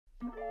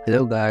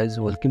Hello guys,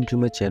 welcome to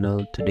my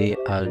channel. Today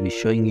I'll be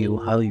showing you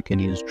how you can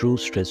use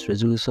truestretched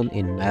resolution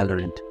in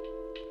Valorant.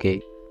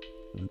 Okay,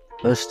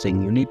 first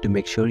thing you need to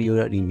make sure you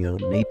are in your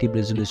native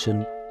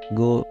resolution.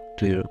 Go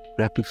to your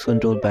graphics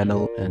control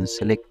panel and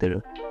select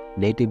the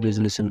native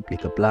resolution,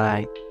 click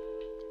apply.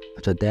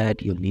 After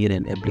that you'll need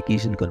an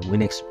application called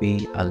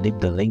winexp. I'll leave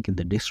the link in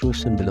the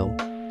description below.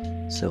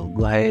 So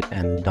go ahead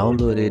and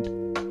download it,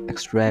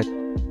 extract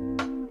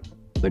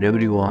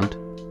whatever you want.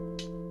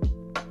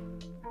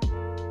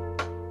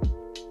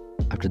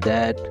 After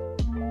that,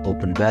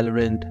 open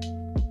Valorant,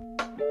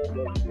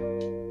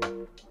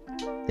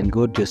 then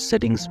go to your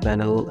settings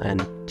panel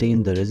and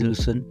change the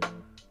resolution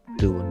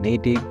to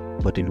native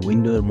but in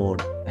window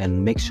mode,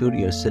 and make sure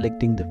you're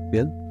selecting the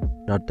field,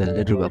 not the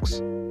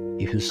letterbox.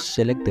 If you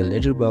select the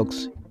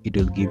letterbox, it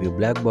will give you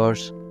black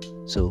bars.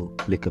 So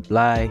click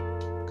apply,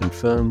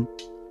 confirm.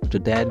 After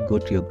that, go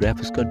to your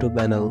graphics control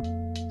panel,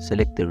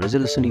 select the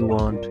resolution you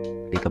want,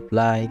 click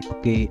apply,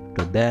 okay.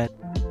 After that,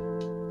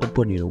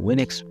 open your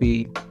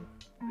winexp.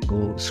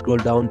 Go scroll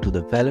down to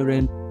the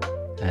Valorant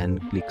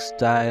and click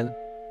style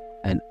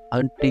and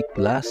untick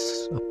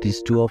last of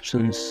these two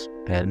options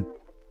and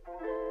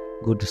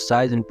go to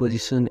size and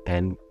position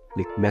and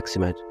click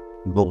maximize.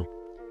 Boom.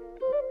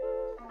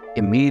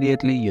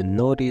 Immediately you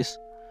notice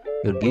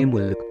your game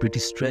will look pretty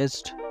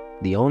stretched.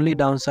 The only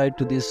downside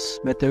to this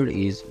method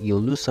is you'll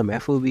lose some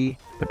FOV,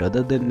 but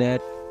other than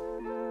that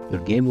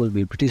your game will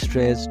be pretty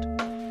stretched.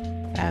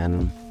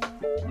 And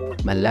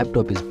my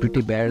laptop is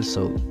pretty bad,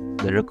 so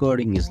the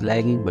recording is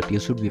lagging, but you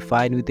should be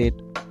fine with it.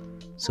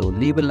 So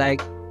leave a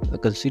like,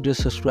 consider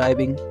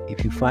subscribing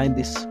if you find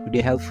this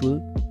video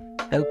helpful.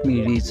 Help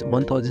me reach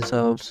 1000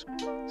 subs.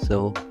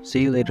 So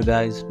see you later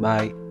guys,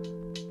 bye.